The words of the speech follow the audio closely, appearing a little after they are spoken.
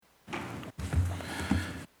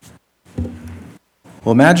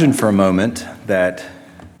Well, imagine for a moment that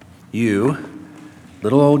you,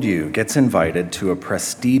 little old you, gets invited to a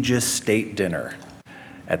prestigious state dinner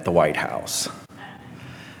at the White House.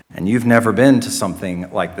 And you've never been to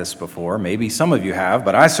something like this before. Maybe some of you have,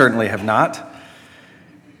 but I certainly have not.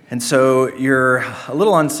 And so you're a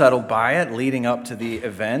little unsettled by it. Leading up to the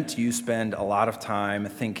event, you spend a lot of time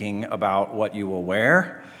thinking about what you will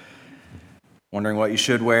wear, wondering what you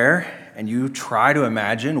should wear, and you try to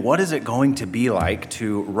imagine what is it going to be like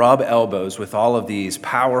to rub elbows with all of these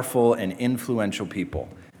powerful and influential people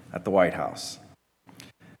at the White House.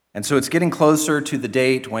 And so it's getting closer to the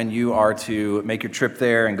date when you are to make your trip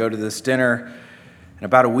there and go to this dinner. And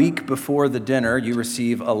about a week before the dinner, you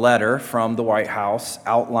receive a letter from the White House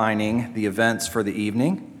outlining the events for the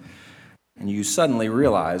evening, and you suddenly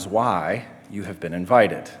realize why you have been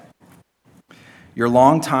invited. Your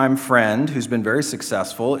longtime friend, who's been very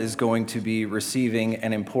successful, is going to be receiving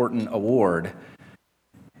an important award,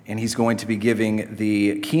 and he's going to be giving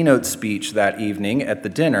the keynote speech that evening at the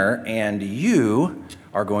dinner, and you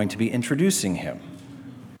are going to be introducing him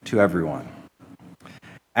to everyone.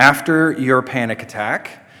 After your panic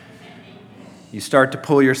attack, you start to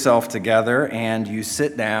pull yourself together and you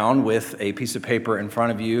sit down with a piece of paper in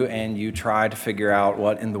front of you and you try to figure out,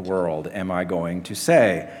 what in the world am I going to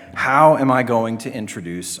say? How am I going to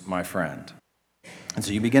introduce my friend? And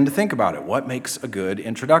so you begin to think about it. What makes a good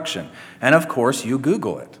introduction? And of course, you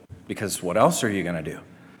Google it, because what else are you going to do?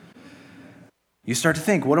 You start to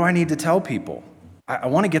think, what do I need to tell people? I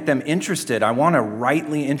want to get them interested. I want to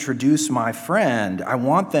rightly introduce my friend. I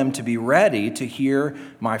want them to be ready to hear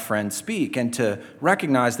my friend speak and to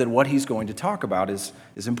recognize that what he's going to talk about is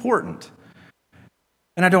important.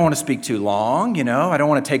 And I don't want to speak too long, I don't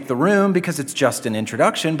want to take the room because it's just an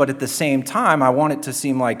introduction, but at the same time, I want it to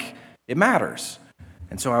seem like it matters.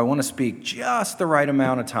 And so I want to speak just the right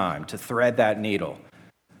amount of time to thread that needle.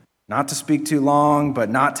 Not to speak too long, but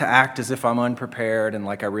not to act as if I'm unprepared and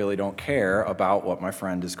like I really don't care about what my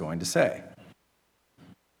friend is going to say.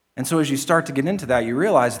 And so as you start to get into that, you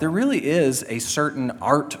realize there really is a certain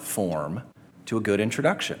art form to a good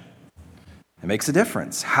introduction. It makes a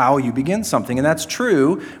difference how you begin something, and that's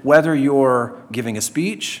true whether you're giving a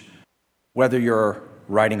speech, whether you're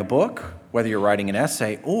writing a book, whether you're writing an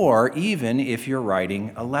essay, or even if you're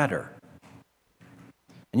writing a letter.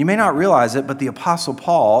 And you may not realize it, but the Apostle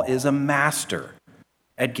Paul is a master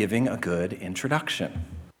at giving a good introduction.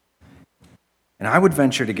 And I would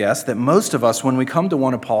venture to guess that most of us, when we come to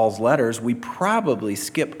one of Paul's letters, we probably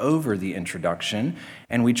skip over the introduction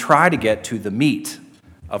and we try to get to the meat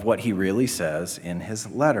of what he really says in his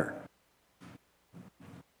letter.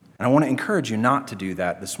 And I want to encourage you not to do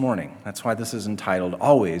that this morning. That's why this is entitled,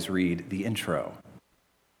 Always Read the Intro.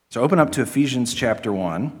 So open up to Ephesians chapter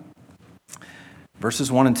 1.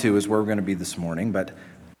 Verses 1 and 2 is where we're going to be this morning, but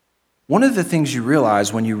one of the things you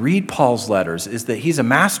realize when you read Paul's letters is that he's a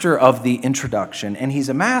master of the introduction, and he's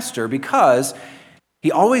a master because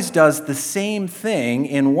he always does the same thing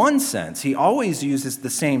in one sense. He always uses the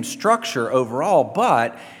same structure overall,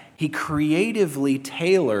 but he creatively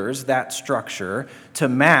tailors that structure to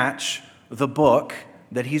match the book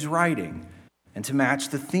that he's writing and to match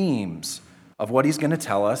the themes of what he's going to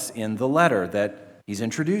tell us in the letter that he's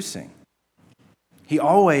introducing. He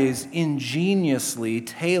always ingeniously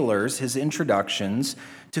tailors his introductions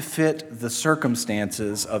to fit the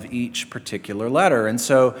circumstances of each particular letter. And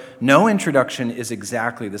so no introduction is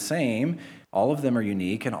exactly the same. All of them are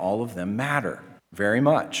unique and all of them matter very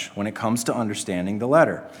much when it comes to understanding the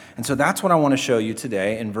letter. And so that's what I want to show you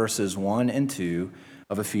today in verses 1 and 2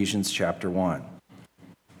 of Ephesians chapter 1.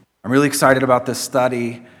 I'm really excited about this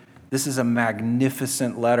study. This is a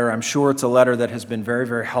magnificent letter. I'm sure it's a letter that has been very,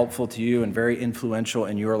 very helpful to you and very influential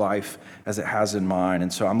in your life as it has in mine.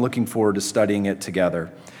 And so I'm looking forward to studying it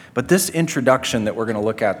together. But this introduction that we're going to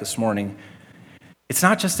look at this morning, it's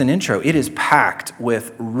not just an intro. It is packed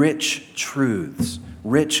with rich truths,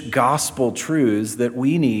 rich gospel truths that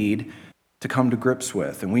we need to come to grips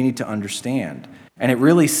with and we need to understand. And it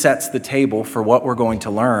really sets the table for what we're going to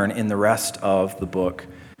learn in the rest of the book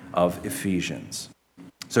of Ephesians.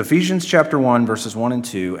 So Ephesians chapter 1, verses 1 and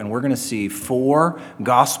 2, and we're going to see 4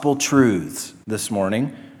 gospel truths this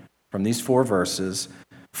morning from these 4 verses,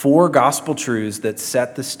 4 gospel truths that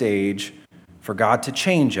set the stage for God to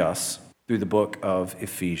change us through the book of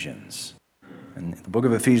Ephesians. And the book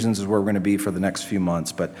of Ephesians is where we're going to be for the next few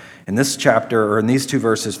months, but in this chapter, or in these 2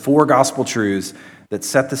 verses, 4 gospel truths that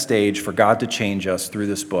set the stage for God to change us through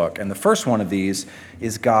this book. And the first one of these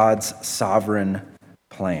is God's sovereign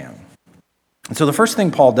plan. And so the first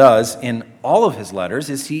thing Paul does in all of his letters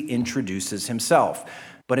is he introduces himself.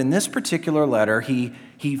 But in this particular letter, he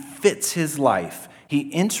fits his life. He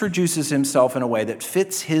introduces himself in a way that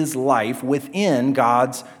fits his life within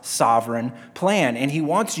God's sovereign plan. And he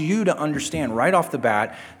wants you to understand right off the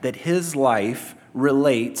bat that his life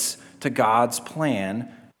relates to God's plan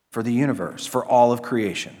for the universe, for all of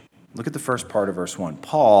creation. Look at the first part of verse 1.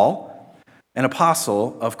 Paul, an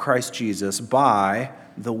apostle of Christ Jesus by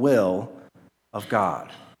the will of God.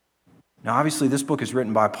 Now, obviously, this book is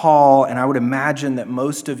written by Paul, and I would imagine that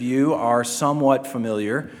most of you are somewhat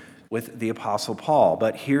familiar with the Apostle Paul.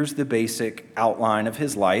 But here's the basic outline of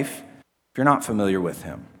his life, if you're not familiar with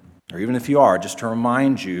him, or even if you are, just to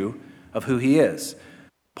remind you of who he is.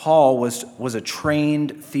 Paul was a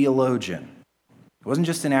trained theologian. He wasn't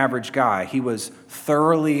just an average guy. He was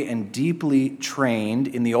thoroughly and deeply trained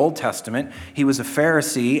in the Old Testament. He was a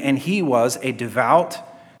Pharisee, and he was a devout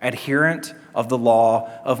adherent of the law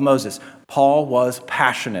of Moses. Paul was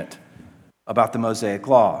passionate about the Mosaic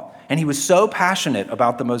law. And he was so passionate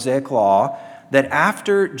about the Mosaic law that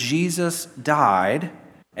after Jesus died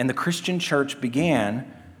and the Christian church began,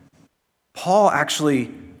 Paul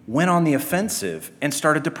actually went on the offensive and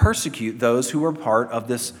started to persecute those who were part of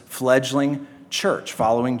this fledgling church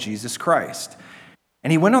following Jesus Christ.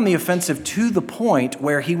 And he went on the offensive to the point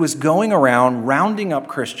where he was going around rounding up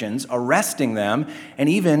Christians, arresting them, and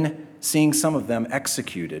even seeing some of them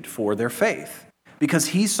executed for their faith, because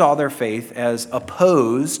he saw their faith as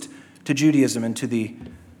opposed to Judaism and to the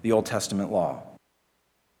Old Testament law.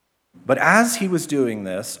 But as he was doing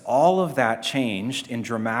this, all of that changed in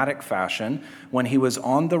dramatic fashion when he was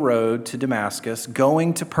on the road to Damascus,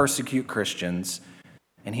 going to persecute Christians,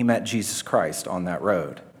 and he met Jesus Christ on that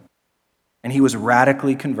road. And he was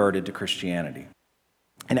radically converted to Christianity.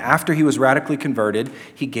 And after he was radically converted,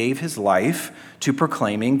 he gave his life to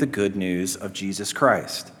proclaiming the good news of Jesus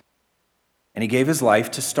Christ. And he gave his life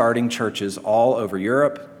to starting churches all over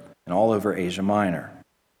Europe and all over Asia Minor.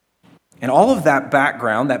 And all of that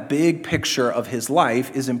background, that big picture of his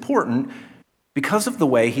life, is important because of the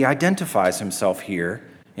way he identifies himself here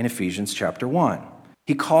in Ephesians chapter 1.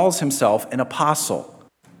 He calls himself an apostle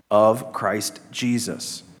of Christ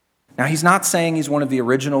Jesus. Now, he's not saying he's one of the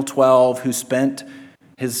original 12 who spent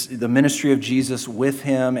the ministry of Jesus with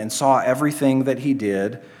him and saw everything that he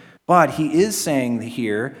did, but he is saying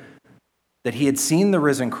here that he had seen the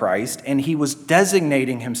risen Christ, and he was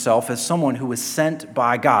designating himself as someone who was sent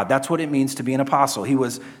by God. That's what it means to be an apostle. He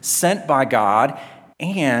was sent by God,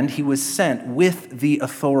 and he was sent with the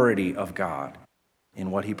authority of God in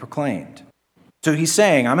what he proclaimed. So he's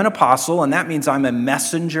saying, I'm an apostle, and that means I'm a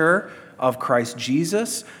messenger of Christ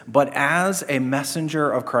Jesus, but as a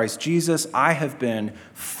messenger of Christ Jesus, I have been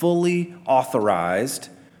fully authorized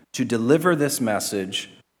to deliver this message,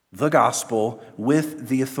 the gospel, with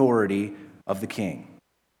the authority of the King.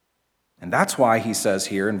 And that's why he says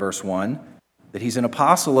here in verse 1 that he's an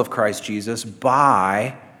apostle of Christ Jesus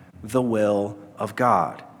by the will of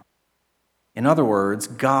God. In other words,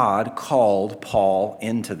 God called Paul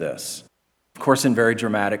into this. Of course, in very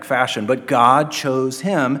dramatic fashion, but God chose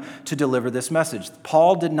him to deliver this message.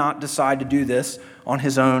 Paul did not decide to do this on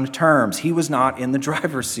his own terms. He was not in the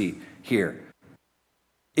driver's seat here.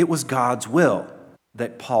 It was God's will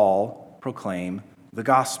that Paul proclaim the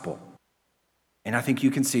gospel. And I think you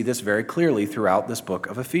can see this very clearly throughout this book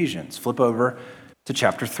of Ephesians. Flip over to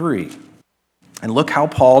chapter 3. And look how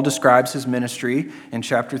Paul describes his ministry in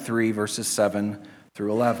chapter 3, verses 7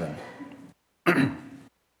 through 11.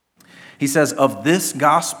 He says, of this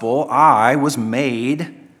gospel I was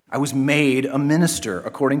made a minister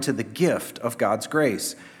according to the gift of God's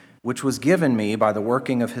grace, which was given me by the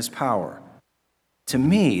working of his power. To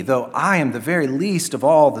me, though I am the very least of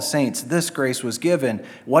all the saints, this grace was given.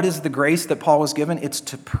 What is the grace that Paul was given? It's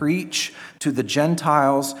to preach to the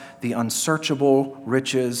Gentiles the unsearchable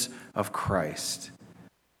riches of Christ,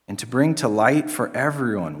 and to bring to light for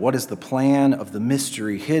everyone what is the plan of the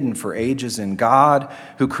mystery hidden for ages in God,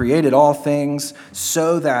 who created all things,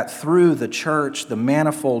 so that through the church the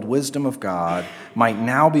manifold wisdom of God might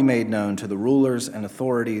now be made known to the rulers and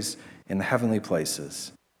authorities in the heavenly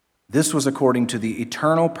places. This was according to the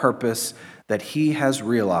eternal purpose that he has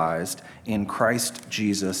realized in Christ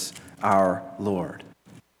Jesus our Lord.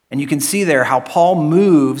 And you can see there how Paul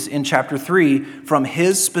moves in chapter 3 from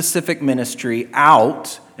his specific ministry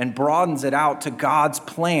out and broadens it out to God's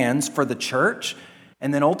plans for the church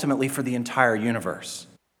and then ultimately for the entire universe.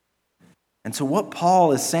 And so what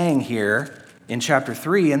Paul is saying here in chapter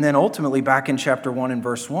 3 and then ultimately back in chapter 1 and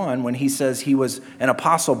verse 1 when he says he was an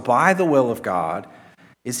apostle by the will of God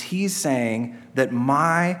is he's saying that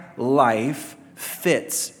my life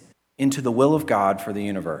fits into the will of God for the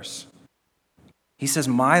universe. He says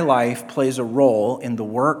my life plays a role in the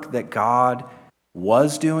work that God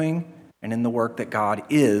was doing and in the work that God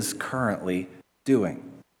is currently doing.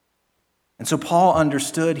 And so Paul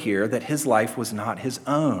understood here that his life was not his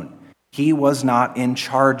own. He was not in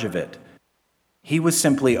charge of it. He was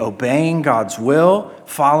simply obeying God's will,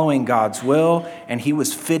 following God's will, and he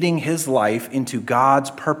was fitting his life into God's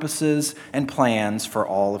purposes and plans for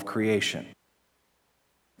all of creation.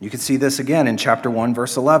 You can see this again in chapter 1,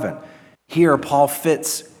 verse 11. Here, Paul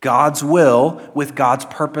fits God's will with God's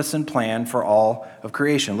purpose and plan for all of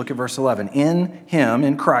creation. Look at verse 11. In him,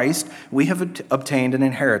 in Christ, we have obtained an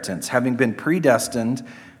inheritance, having been predestined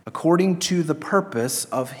according to the purpose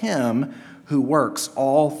of him who works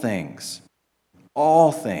all things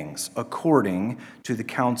according to the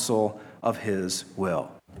counsel of his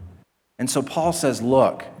will. And so Paul says,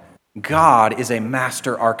 look, God is a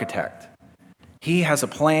master architect. He has a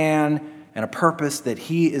plan and a purpose that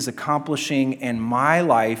he is accomplishing, and my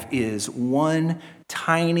life is one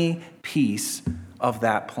tiny piece of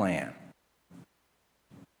that plan.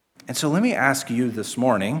 And so let me ask you this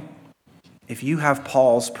morning, if you have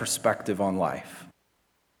Paul's perspective on life,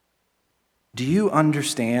 do you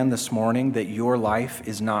understand this morning that your life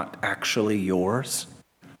is not actually yours?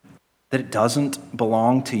 That it doesn't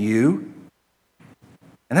belong to you?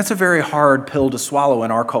 And that's a very hard pill to swallow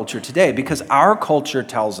in our culture today, because our culture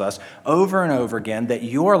tells us over and over again that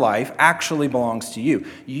your life actually belongs to you.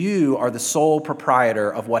 You are the sole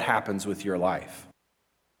proprietor of what happens with your life.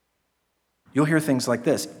 You'll hear things like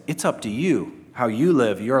this: it's up to you how you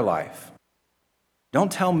live your life.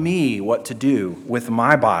 Don't tell me what to do with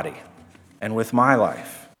my body and with my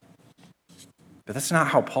life. But that's not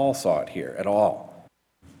how Paul saw it here at all.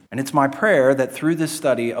 And it's my prayer that through this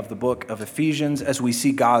study of the book of Ephesians, as we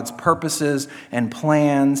see God's purposes and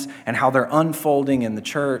plans and how they're unfolding in the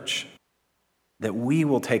church, that we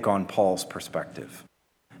will take on Paul's perspective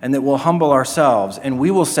and that we'll humble ourselves and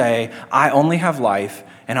we will say, I only have life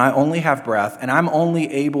and I only have breath and I'm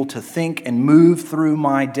only able to think and move through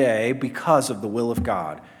my day because of the will of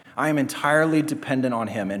God. I am entirely dependent on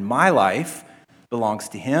him, and my life belongs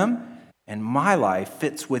to him. And my life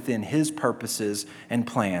fits within his purposes and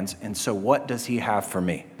plans. And so what does he have for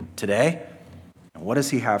me today? And what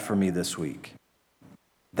does he have for me this week?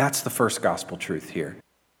 That's the first gospel truth here.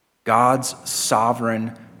 God's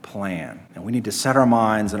sovereign plan. And we need to set our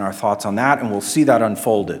minds and our thoughts on that, and we'll see that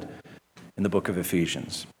unfolded in the book of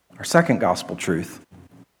Ephesians. Our second gospel truth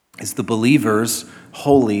is the believer's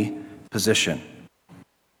holy position.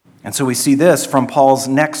 And so we see this from Paul's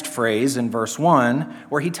next phrase in verse 1,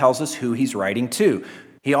 where he tells us who he's writing to.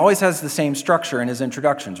 He always has the same structure in his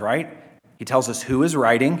introductions, right? He tells us who is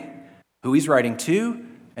writing, who he's writing to,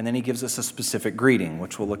 and then he gives us a specific greeting,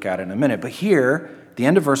 which we'll look at in a minute. But here, at the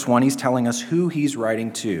end of verse 1, he's telling us who he's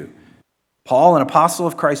writing to. Paul, an apostle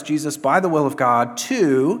of Christ Jesus by the will of God,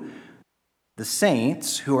 to the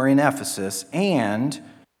saints who are in Ephesus and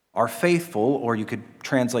are faithful, or you could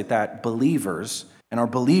translate that, believers, and are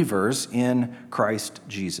believers in Christ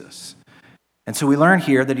Jesus. And so we learn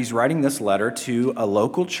here that he's writing this letter to a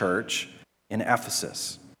local church in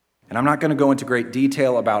Ephesus. And I'm not going to go into great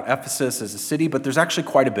detail about Ephesus as a city, but there's actually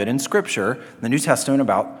quite a bit in Scripture, in the New Testament,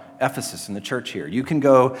 about Ephesus and the church here. You can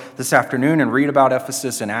go this afternoon and read about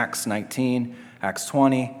Ephesus in Acts 19, Acts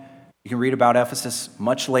 20. You can read about Ephesus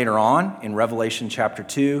much later on in Revelation chapter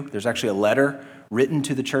 2. There's actually a letter written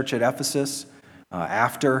to the church at Ephesus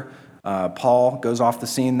after Paul goes off the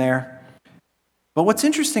scene there. But what's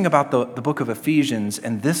interesting about the book of Ephesians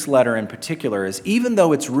and this letter in particular is even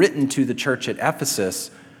though it's written to the church at Ephesus,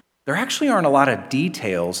 there actually aren't a lot of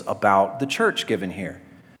details about the church given here.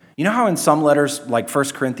 You know how in some letters, like 1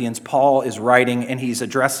 Corinthians, Paul is writing and he's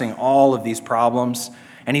addressing all of these problems,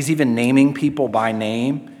 and he's even naming people by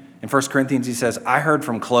name. In 1 Corinthians, he says, I heard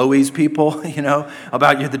from Chloe's people,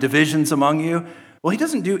 about the divisions among you. Well, he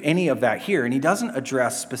doesn't do any of that here, and he doesn't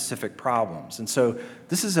address specific problems. And so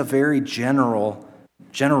this is a very general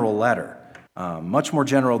letter, much more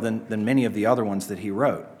general than many of the other ones that he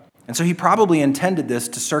wrote. And so he probably intended this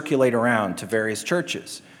to circulate around to various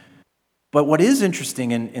churches. But what is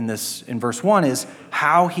interesting in verse 1 is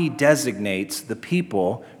how he designates the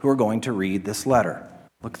people who are going to read this letter.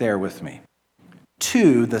 Look there with me.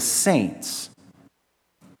 To the saints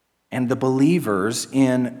and the believers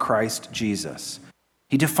in Christ Jesus.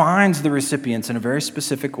 He defines the recipients in a very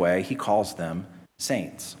specific way. He calls them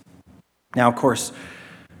saints. Now, of course,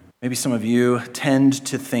 maybe some of you tend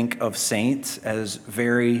to think of saints as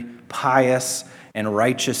very pious and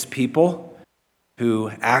righteous people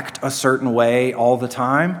who act a certain way all the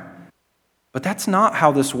time. But that's not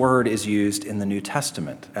how this word is used in the New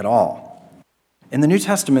Testament at all. In the New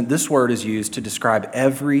Testament, this word is used to describe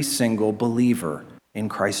every single believer in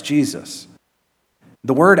Christ Jesus.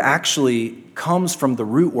 The word actually comes from the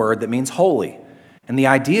root word that means holy. And the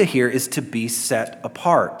idea here is to be set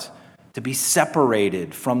apart, to be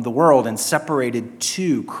separated from the world and separated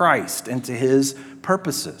to Christ and to his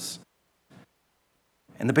purposes.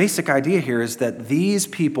 And the basic idea here is that these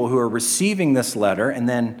people who are receiving this letter, and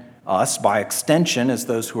then us by extension as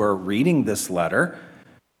those who are reading this letter,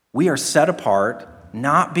 we are set apart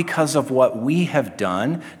not because of what we have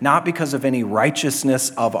done, not because of any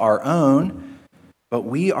righteousness of our own, but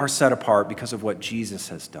we are set apart because of what Jesus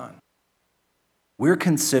has done. We're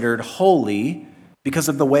considered holy because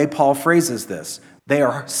of the way Paul phrases this. They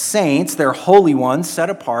are saints, they're holy ones, set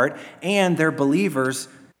apart, and they're believers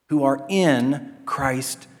who are in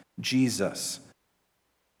Christ Jesus.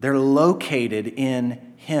 They're located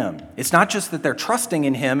in him. It's not just that they're trusting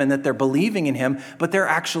in him and that they're believing in him, but they're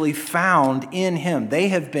actually found in him. They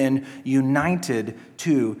have been united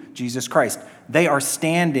to Jesus Christ. They are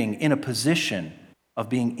standing in a position of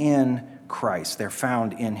being in Christ. They're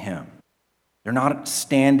found in him. They're not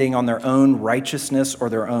standing on their own righteousness or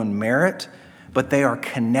their own merit, but they are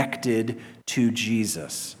connected to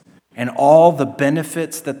Jesus. And all the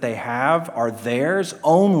benefits that they have are theirs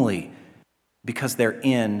only because they're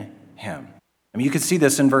in him. I mean, you can see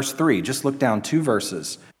this in verse 3. Just look down 2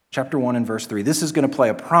 verses, chapter 1 and verse 3. This is going to play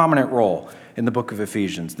a prominent role in the book of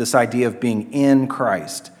Ephesians, this idea of being in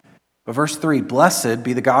Christ. But verse 3, "Blessed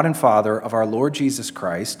be the God and Father of our Lord Jesus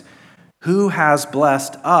Christ, who has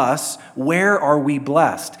blessed us." Where are we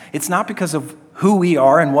blessed? It's not because of who we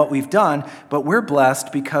are and what we've done, but we're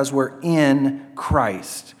blessed because we're in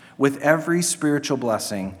Christ with every spiritual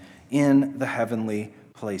blessing in the heavenly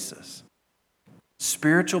places.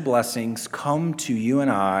 Spiritual blessings come to you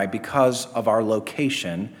and I because of our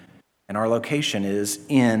location, and our location is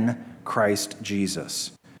in Christ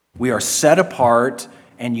Jesus. We are set apart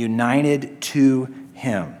and united to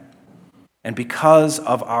him. And because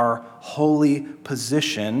of our holy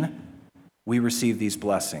position, we receive these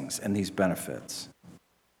blessings and these benefits.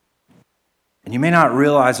 And you may not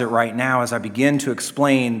realize it right now as I begin to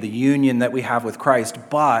explain the union that we have with Christ,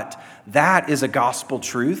 but that is a gospel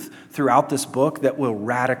truth throughout this book that will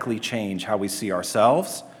radically change how we see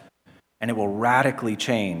ourselves, and it will radically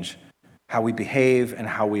change how we behave and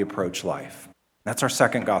how we approach life. That's our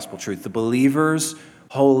second gospel truth, the believer's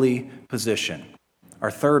holy position.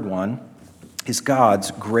 Our third one is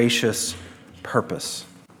God's gracious purpose.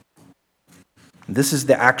 This is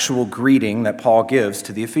the actual greeting that Paul gives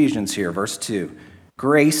to the Ephesians here, verse 2.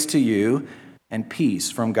 "Grace to you and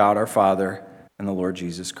peace from God our Father and the Lord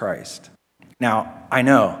Jesus Christ." Now, I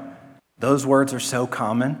know those words are so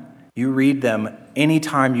common. You read them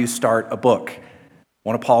anytime you start a book,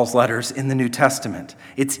 one of Paul's letters in the New Testament.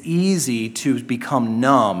 It's easy to become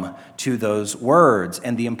numb to those words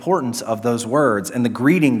and the importance of those words and the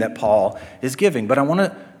greeting that Paul is giving. But I want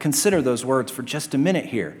to consider those words for just a minute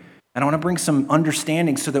here. And I want to bring some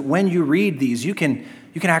understanding so that when you read these, you can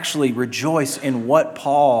actually rejoice in what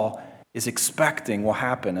Paul is expecting will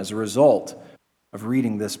happen as a result of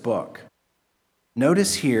reading this book.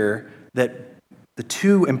 Notice here that the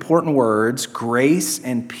two important words, grace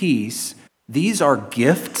and peace, these are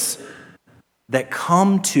gifts that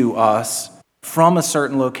come to us from a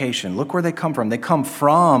certain location. Look where they come from. They come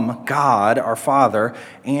from God, our Father,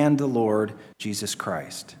 and the Lord Jesus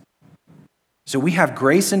Christ. So we have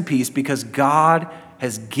grace and peace because God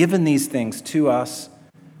has given these things to us.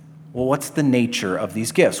 Well, what's the nature of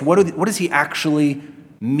these gifts? What does he actually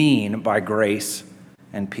mean by grace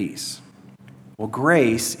and peace? Well,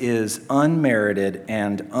 grace is unmerited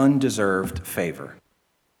and undeserved favor.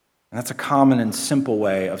 And that's a common and simple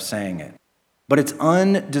way of saying it. But it's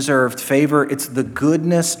undeserved favor. It's the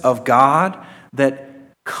goodness of God that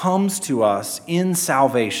comes to us in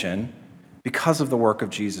salvation because of the work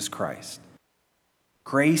of Jesus Christ.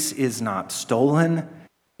 Grace is not stolen.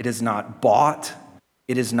 It is not bought.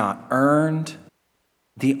 It is not earned.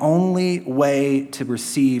 The only way to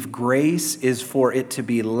receive grace is for it to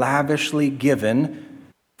be lavishly given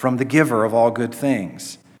from the giver of all good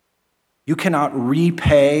things. You cannot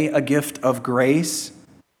repay a gift of grace.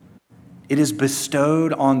 It is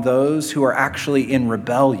bestowed on those who are actually in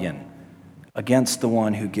rebellion against the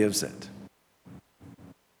one who gives it.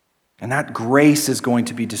 And that grace is going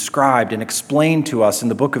to be described and explained to us in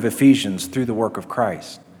the book of Ephesians through the work of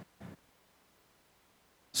Christ.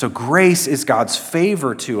 So grace is God's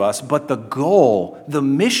favor to us, but the goal, the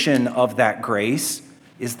mission of that grace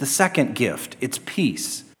is the second gift. It's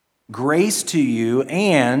peace. Grace to you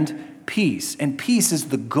and peace. And peace is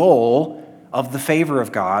the goal of the favor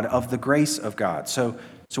of God, of the grace of God. So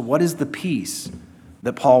what is the peace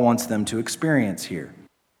that Paul wants them to experience here?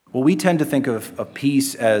 Well, we tend to think of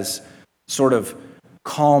peace as sort of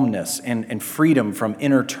calmness and freedom from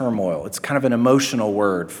inner turmoil. It's kind of an emotional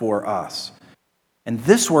word for us. And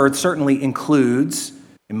this word certainly includes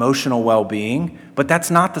emotional well-being, but that's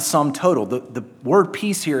not the sum total. The word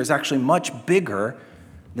peace here is actually much bigger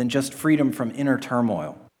than just freedom from inner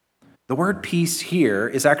turmoil. The word peace here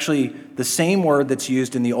is actually the same word that's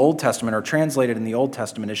used in the Old Testament or translated in the Old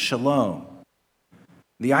Testament as shalom.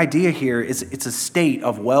 The idea here is it's a state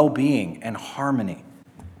of well-being and harmony.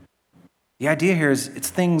 The idea here is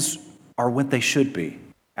things are what they should be,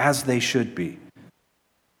 as they should be.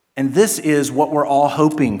 And this is what we're all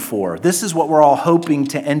hoping for. This is what we're all hoping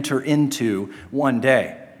to enter into one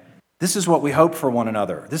day. This is what we hope for one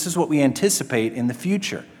another. This is what we anticipate in the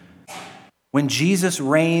future. When Jesus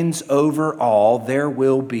reigns over all, there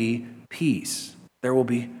will be peace. There will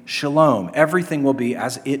be shalom. Everything will be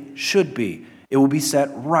as it should be. It will be set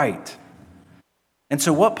right. And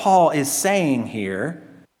so what Paul is saying here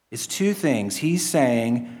is two things. He's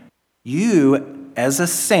saying, you as a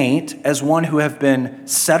saint, as one who have been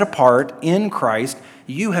set apart in Christ,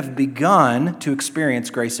 you have begun to experience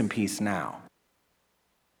grace and peace now.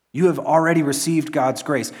 You have already received God's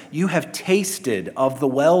grace. You have tasted of the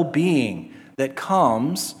well-being that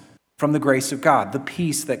comes from the grace of God, the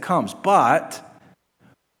peace that comes. But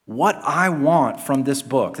what I want from this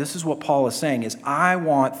book, this is what Paul is saying, is I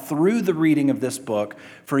want through the reading of this book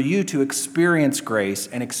for you to experience grace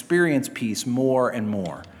and experience peace more and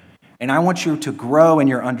more. And I want you to grow in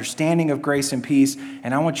your understanding of grace and peace,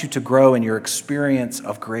 and I want you to grow in your experience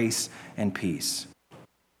of grace and peace.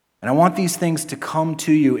 And I want these things to come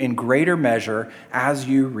to you in greater measure as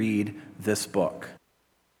you read this book.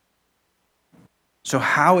 So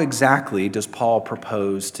how exactly does Paul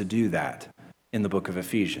propose to do that in the book of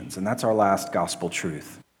Ephesians? And that's our last gospel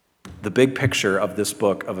truth, the big picture of this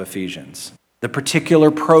book of Ephesians, the particular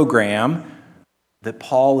program that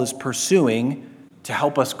Paul is pursuing to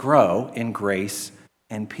help us grow in grace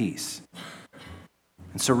and peace.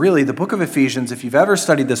 And so really, the book of Ephesians, if you've ever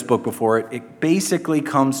studied this book before, it basically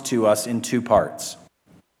comes to us in two parts.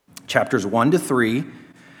 Chapters 1 to 3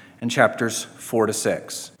 and chapters 4 to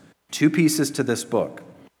 6. Two pieces to this book.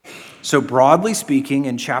 So broadly speaking,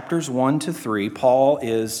 in chapters 1 to 3, Paul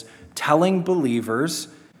is telling believers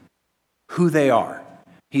who they are.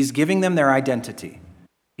 He's giving them their identity.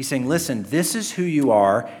 He's saying, listen, this is who you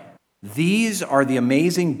are. These are the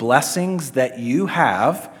amazing blessings that you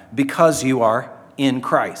have because you are in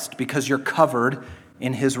Christ, because you're covered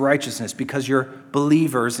in his righteousness, because you're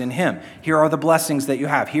believers in him. Here are the blessings that you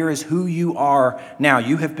have. Here is who you are now.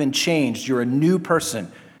 You have been changed. You're a new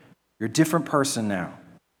person. You're a different person now.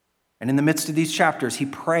 And in the midst of these chapters, he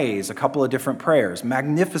prays a couple of different prayers,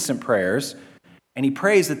 magnificent prayers, and he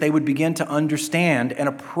prays that they would begin to understand and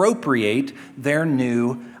appropriate their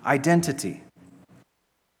new identity.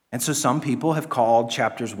 And so some people have called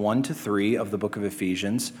chapters 1 to 3 of the book of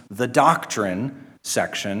Ephesians the doctrine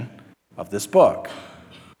section of this book.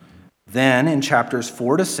 Then in chapters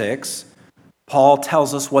 4 to 6, Paul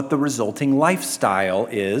tells us what the resulting lifestyle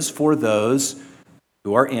is for those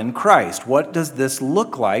who are in Christ. What does this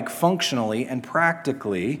look like functionally and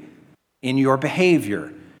practically in your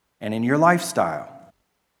behavior and in your lifestyle?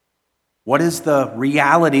 What is the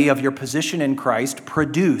reality of your position in Christ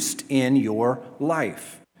produced in your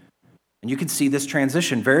life? And you can see this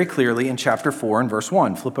transition very clearly in chapter 4 and verse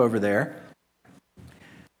 1. Flip over there.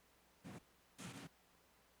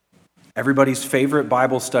 Everybody's favorite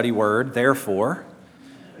Bible study word, therefore,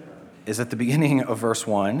 is at the beginning of verse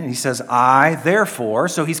 1. And he says, I, therefore,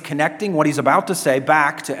 so he's connecting what he's about to say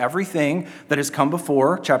back to everything that has come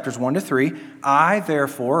before, chapters 1 to 3. I,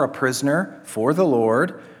 therefore, a prisoner for the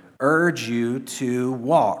Lord, urge you to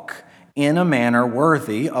walk in a manner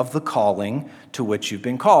worthy of the calling to which you've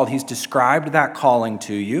been called. He's described that calling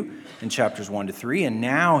to you in chapters 1 to 3, and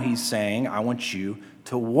now he's saying, I want you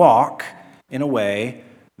to walk in a way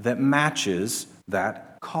that matches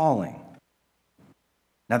that calling.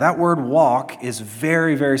 Now, that word walk is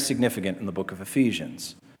very, very significant in the book of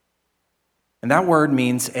Ephesians. And that word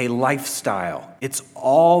means a lifestyle. It's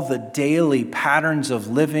all the daily patterns of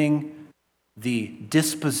living, the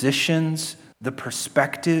dispositions, the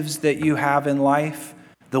perspectives that you have in life,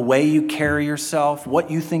 the way you carry yourself, what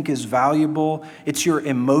you think is valuable. It's your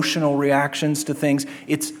emotional reactions to things.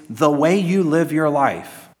 It's the way you live your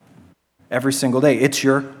life every single day. It's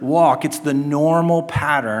your walk. It's the normal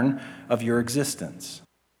pattern of your existence.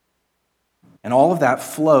 And all of that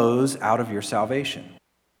flows out of your salvation.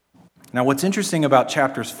 Now, what's interesting about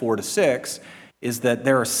chapters 4 to 6 is that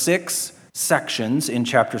there are 6 sections in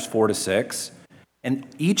chapters 4 to 6. And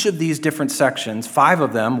each of these different sections, 5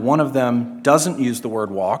 of them, one of them doesn't use the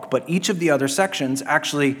word walk, but each of the other sections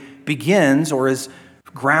actually begins or is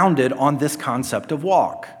grounded on this concept of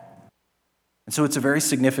walk. And so it's a very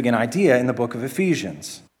significant idea in the book of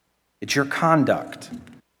Ephesians. It's your conduct.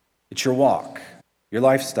 It's your walk, your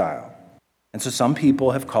lifestyle. And so some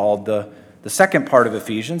people have called the second part of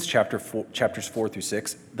Ephesians, chapters 4 through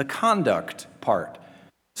 6, the conduct part.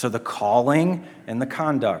 So the calling and the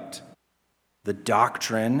conduct, the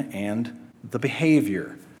doctrine and the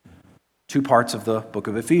behavior. Two parts of the book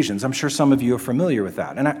of Ephesians. I'm sure some of you are familiar with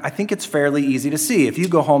that. And I think it's fairly easy to see. If you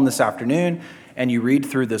go home this afternoon and you read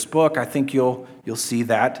through this book, I think you'll see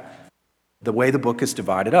that the way the book is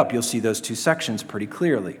divided up. You'll see those two sections pretty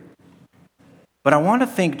clearly. But I want to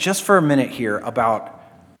think just for a minute here about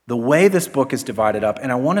the way this book is divided up,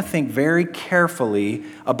 and I want to think very carefully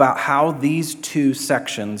about how these two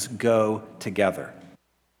sections go together.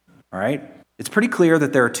 All right? It's pretty clear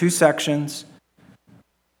that there are two sections,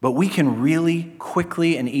 but we can really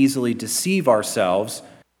quickly and easily deceive ourselves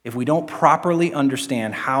if we don't properly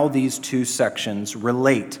understand how these two sections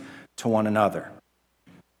relate to one another.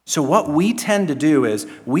 So what we tend to do is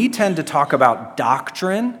we tend to talk about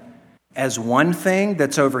doctrine as one thing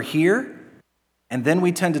that's over here, and then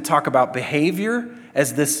we tend to talk about behavior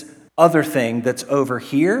as this other thing that's over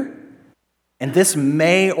here, and this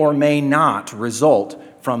may or may not result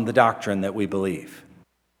from the doctrine that we believe.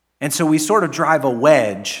 And so we sort of drive a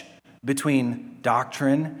wedge between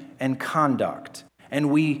doctrine and conduct.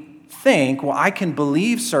 And we think, well, I can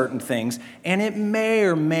believe certain things, and it may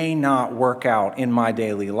or may not work out in my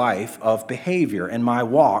daily life of behavior and my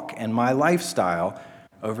walk and my lifestyle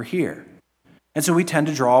over here. And so we tend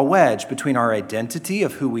to draw a wedge between our identity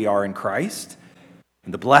of who we are in Christ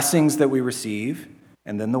and the blessings that we receive,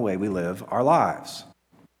 and then the way we live our lives.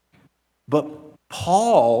 But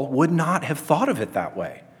Paul would not have thought of it that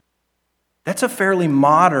way. That's a fairly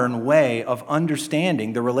modern way of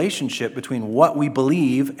understanding the relationship between what we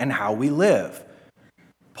believe and how we live.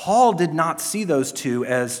 Paul did not see those two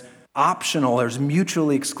as optional or as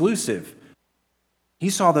mutually exclusive. He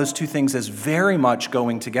saw those two things as very much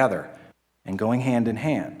going together and going hand in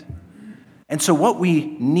hand. And so what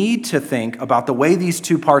we need to think about the way these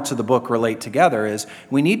two parts of the book relate together is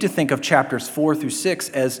we need to think of chapters 4 through 6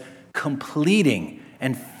 as completing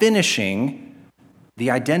and finishing the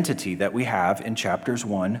identity that we have in chapters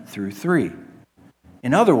 1 through 3.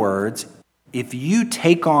 In other words, if you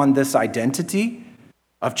take on this identity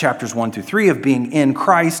of chapters 1 through 3 of being in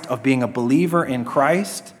Christ, of being a believer in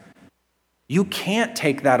Christ, you can't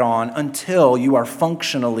take that on until you are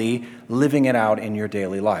functionally living it out in your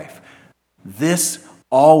daily life. This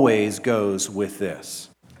always goes with this.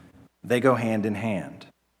 They go hand in hand.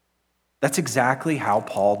 That's exactly how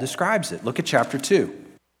Paul describes it. Look at chapter 2,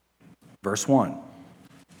 verse 1.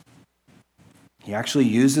 He actually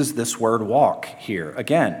uses this word walk here.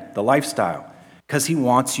 Again, the lifestyle, because he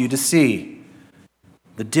wants you to see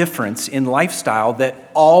the difference in lifestyle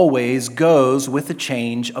that always goes with a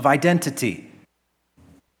change of identity.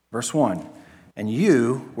 Verse 1, and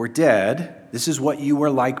you were dead. This is what you were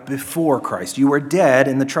like before Christ. You were dead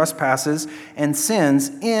in the trespasses and sins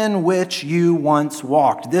in which you once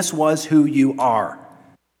walked. This was who you are.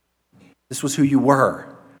 This was who you were.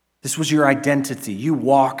 This was your identity. You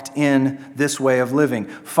walked in this way of living,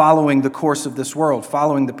 following the course of this world,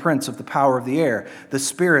 following the prince of the power of the air, the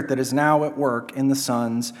spirit that is now at work in the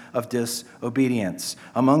sons of disobedience,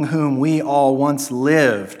 among whom we all once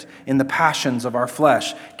lived in the passions of our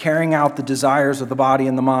flesh, carrying out the desires of the body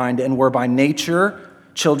and the mind, and were by nature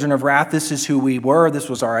children of wrath. This is who we were. This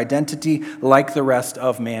was our identity, like the rest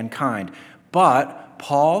of mankind. But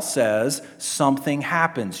Paul says something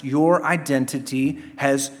happens. Your identity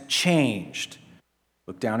has changed.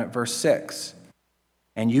 Look down at verse 6.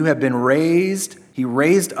 And you have been raised, he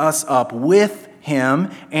raised us up with him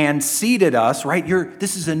and seated us, right?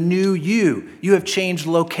 This is a new you. You have changed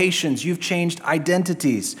locations. You've changed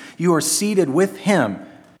identities. You are seated with him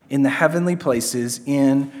in the heavenly places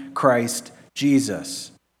in Christ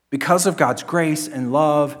Jesus. Because of God's grace and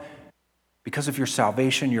love, because of your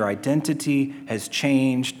salvation, your identity has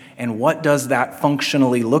changed. And what does that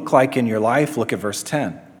functionally look like in your life? Look at verse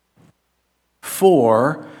 10.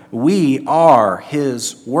 For we are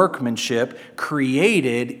his workmanship,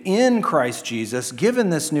 created in Christ Jesus, given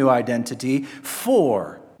this new identity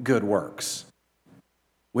for good works,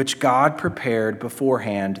 which God prepared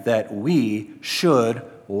beforehand that we should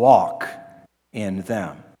walk in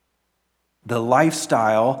them. The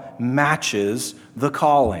lifestyle matches the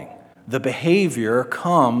calling. The behavior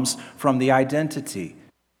comes from the identity.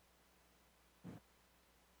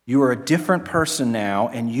 You are a different person now,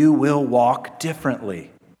 and you will walk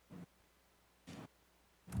differently.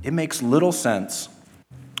 It makes little sense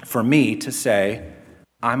for me to say,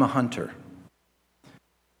 I'm a hunter.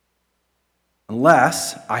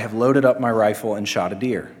 unless I have loaded up my rifle and shot a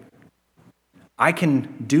deer. I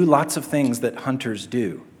can do lots of things that hunters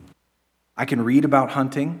do. I can read about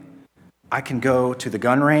hunting. I can go to the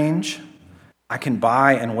gun range. I can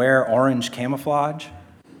buy and wear orange camouflage.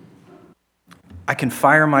 I can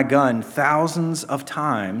fire my gun thousands of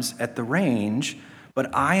times at the range,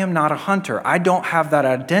 but I am not a hunter. I don't have that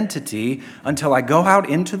identity until I go out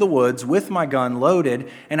into the woods with my gun loaded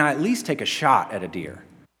and I at least take a shot at a deer.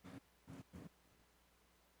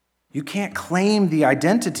 You can't claim the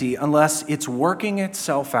identity unless it's working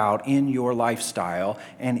itself out in your lifestyle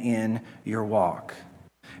and in your walk.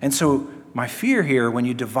 And so my fear here, when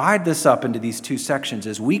you divide this up into these two sections,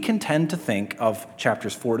 is we can tend to think of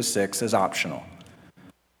chapters 4 to 6 as optional.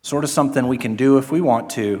 Sort of something we can do if we want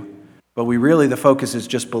to, but the focus is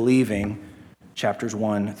just believing chapters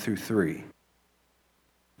 1 through 3.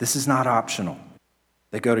 This is not optional.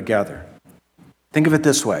 They go together. Think of it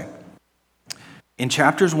this way. In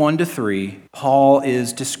chapters 1 to 3, Paul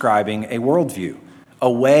is describing a worldview,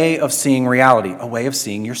 a way of seeing reality, a way of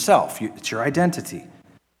seeing yourself. It's your identity.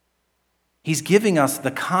 He's giving us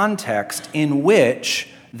the context in which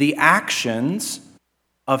the actions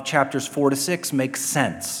of chapters 4 to 6 make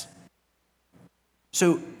sense.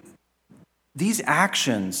 So these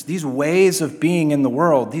actions, these ways of being in the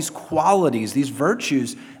world, these qualities, these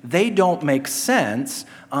virtues, they don't make sense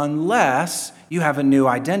unless you have a new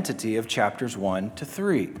identity of chapters 1 to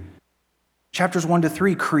 3. Chapters 1 to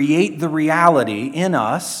 3 create the reality in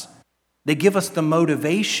us. They give us the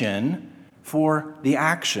motivation for the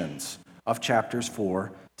actions of chapters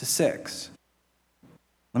 4 to 6.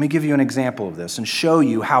 Let me give you an example of this and show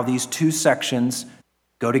you how these two sections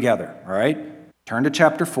go together, all right? Turn to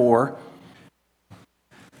chapter 4,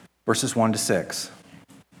 verses 1 to 6.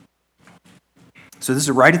 So this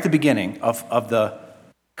is right at the beginning of the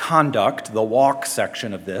conduct, the walk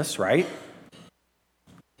section of this, right?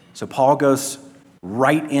 So Paul goes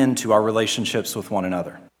right into our relationships with one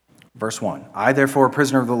another. Verse 1, I, therefore, a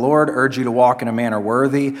prisoner of the Lord, urge you to walk in a manner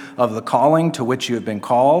worthy of the calling to which you have been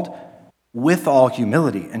called, with all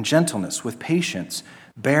humility and gentleness, with patience,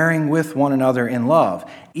 bearing with one another in love,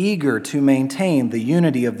 eager to maintain the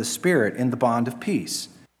unity of the Spirit in the bond of peace.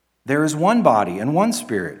 There is one body and one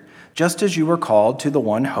Spirit, just as you were called to the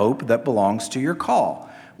one hope that belongs to your call.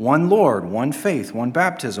 One Lord, one faith, one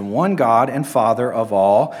baptism, one God and Father of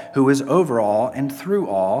all, who is over all and through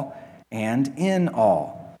all and in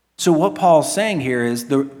all. So what Paul's saying here is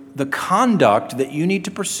the conduct that you need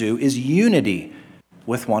to pursue is unity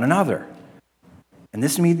with one another. And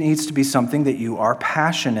this needs to be something that you are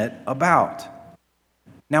passionate about.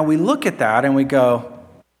 Now we look at that and we go,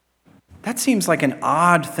 that seems like an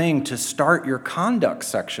odd thing to start your conduct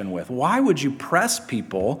section with. Why would you press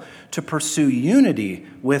people to pursue unity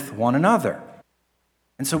with one another?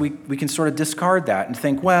 And so we can sort of discard that and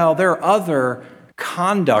think, well, there are other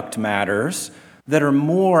conduct matters that are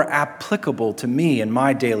more applicable to me in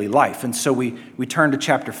my daily life. And so we turn to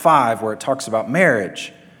chapter 5 where it talks about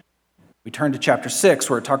marriage. We turn to chapter 6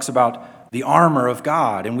 where it talks about the armor of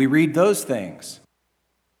God, and we read those things.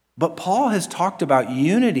 But Paul has talked about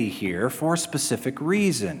unity here for a specific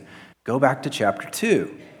reason. Go back to chapter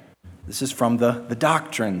 2. This is from the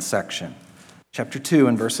doctrine section. Chapter 2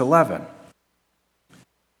 and verse 11.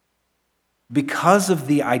 Because of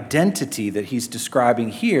the identity that he's describing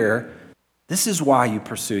here, this is why you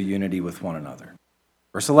pursue unity with one another.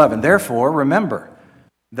 Verse 11, therefore, remember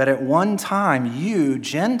that at one time you,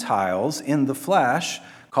 Gentiles in the flesh,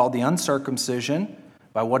 called the uncircumcision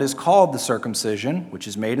by what is called the circumcision, which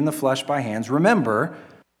is made in the flesh by hands, remember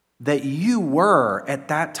that you were at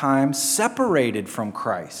that time separated from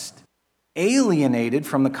Christ, alienated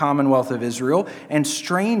from the commonwealth of Israel, and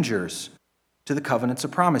strangers to the covenants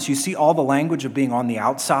of promise. You see all the language of being on the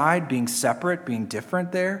outside, being separate, being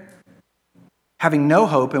different there? Having no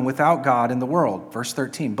hope and without God in the world. Verse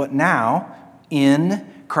 13, but now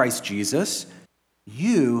in Christ Jesus,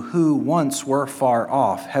 you who once were far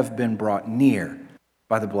off have been brought near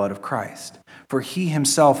by the blood of Christ. For he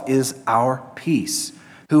himself is our peace,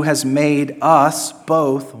 who has made us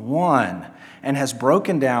both one, and has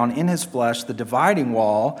broken down in his flesh the dividing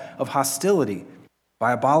wall of hostility,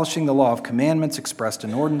 by abolishing the law of commandments expressed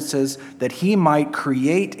in ordinances, that he might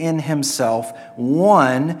create in himself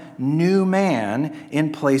one new man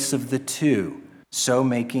in place of the two, so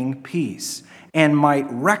making peace, and might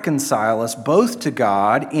reconcile us both to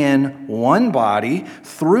God in one body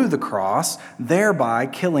through the cross, thereby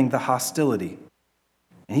killing the hostility.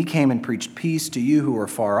 And he came and preached peace to you who are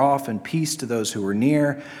far off and peace to those who are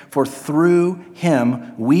near. For through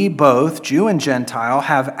him we both, Jew and Gentile,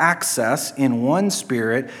 have access in one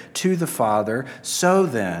Spirit to the Father. So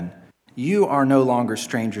then, You are no longer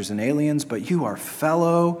strangers and aliens, but you are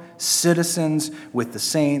fellow citizens with the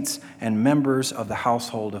saints and members of the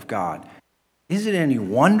household of God. Is it any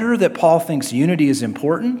wonder that Paul thinks unity is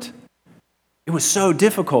important? It was so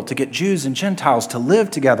difficult to get Jews and Gentiles to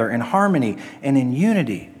live together in harmony and in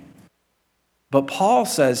unity. But Paul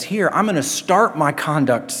says here, I'm going to start my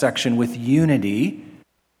conduct section with unity,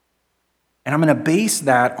 and I'm going to base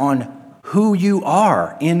that on who you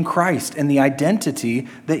are in Christ and the identity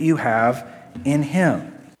that you have in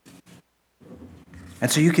Him. And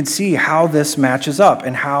so you can see how this matches up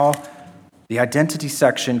and how the identity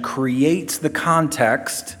section creates the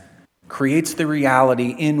context, creates the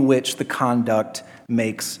reality in which the conduct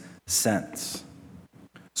makes sense.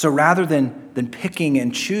 So rather than picking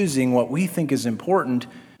and choosing what we think is important,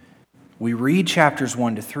 we read chapters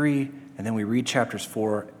 1 to 3, and then we read chapters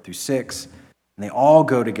 4 through 6, and they all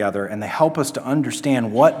go together, and they help us to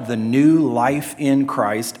understand what the new life in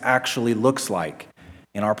Christ actually looks like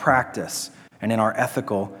in our practice and in our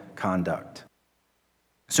ethical conduct.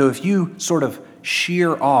 So if you sort of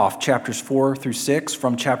shear off chapters 4 through 6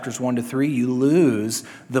 from chapters 1 to 3, you lose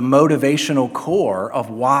the motivational core of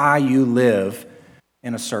why you live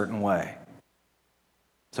in a certain way.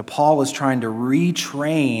 So Paul is trying to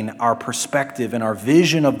retrain our perspective and our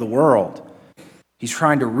vision of the world. He's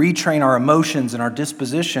trying to retrain our emotions and our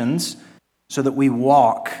dispositions so that we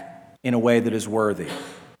walk in a way that is worthy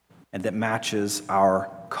and that matches our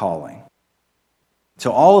calling.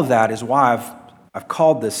 So all of that is why I've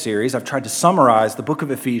called this series, I've tried to summarize the book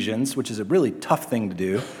of Ephesians, which is a really tough thing to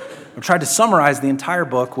do. I've tried to summarize the entire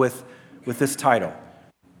book with this title,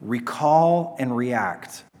 Recall and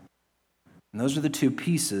React. And those are the two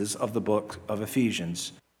pieces of the book of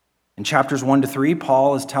Ephesians. In chapters 1 to 3,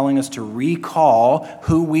 Paul is telling us to recall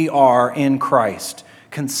who we are in Christ.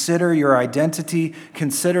 Consider your identity.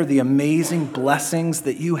 Consider the amazing blessings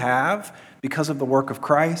that you have because of the work of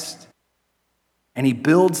Christ. And he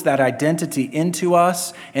builds that identity into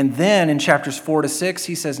us. And then in chapters 4 to 6,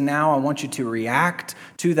 he says, now I want you to react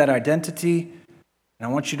to that identity. And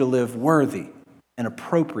I want you to live worthy and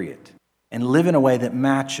appropriate and live in a way that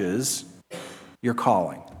matches your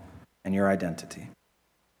calling and your identity.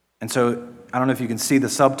 And so I don't know if you can see the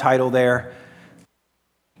subtitle there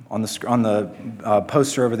on the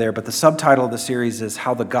poster over there, but the subtitle of the series is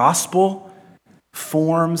How the Gospel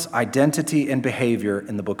Forms Identity and Behavior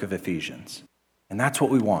in the Book of Ephesians. And that's what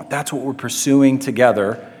we want. That's what we're pursuing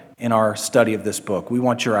together in our study of this book. We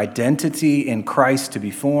want your identity in Christ to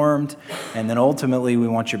be formed, and then ultimately we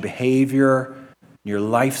want your behavior, your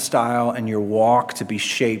lifestyle, and your walk to be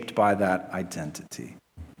shaped by that identity.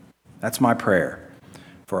 That's my prayer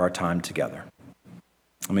for our time together.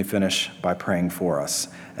 Let me finish by praying for us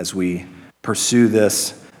as we pursue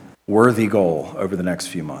this worthy goal over the next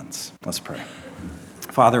few months. Let's pray.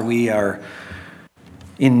 Father, we are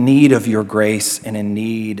in need of your grace and in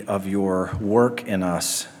need of your work in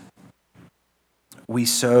us. We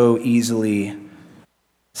so easily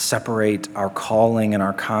separate our calling and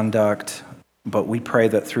our conduct, but we pray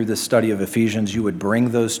that through the study of Ephesians, you would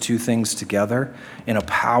bring those two things together in a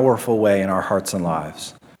powerful way in our hearts and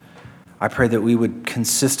lives. I pray that we would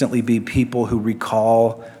consistently be people who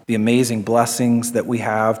recall the amazing blessings that we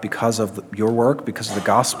have because of your work, because of the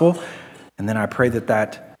gospel. And then I pray that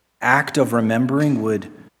that act of remembering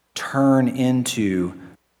would turn into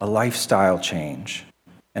a lifestyle change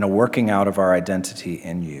and a working out of our identity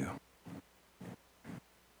in you.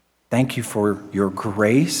 Thank you for your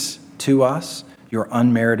grace to us, your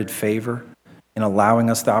unmerited favor in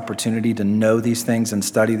allowing us the opportunity to know these things and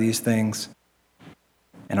study these things.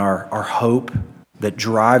 And our hope that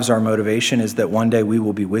drives our motivation is that one day we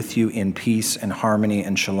will be with you in peace and harmony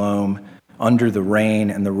and shalom under the reign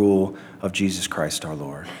and the rule of Jesus Christ our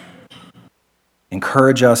Lord.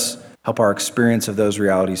 Encourage us, help our experience of those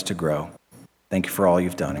realities to grow. Thank you for all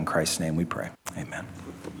you've done. In Christ's name we pray. Amen.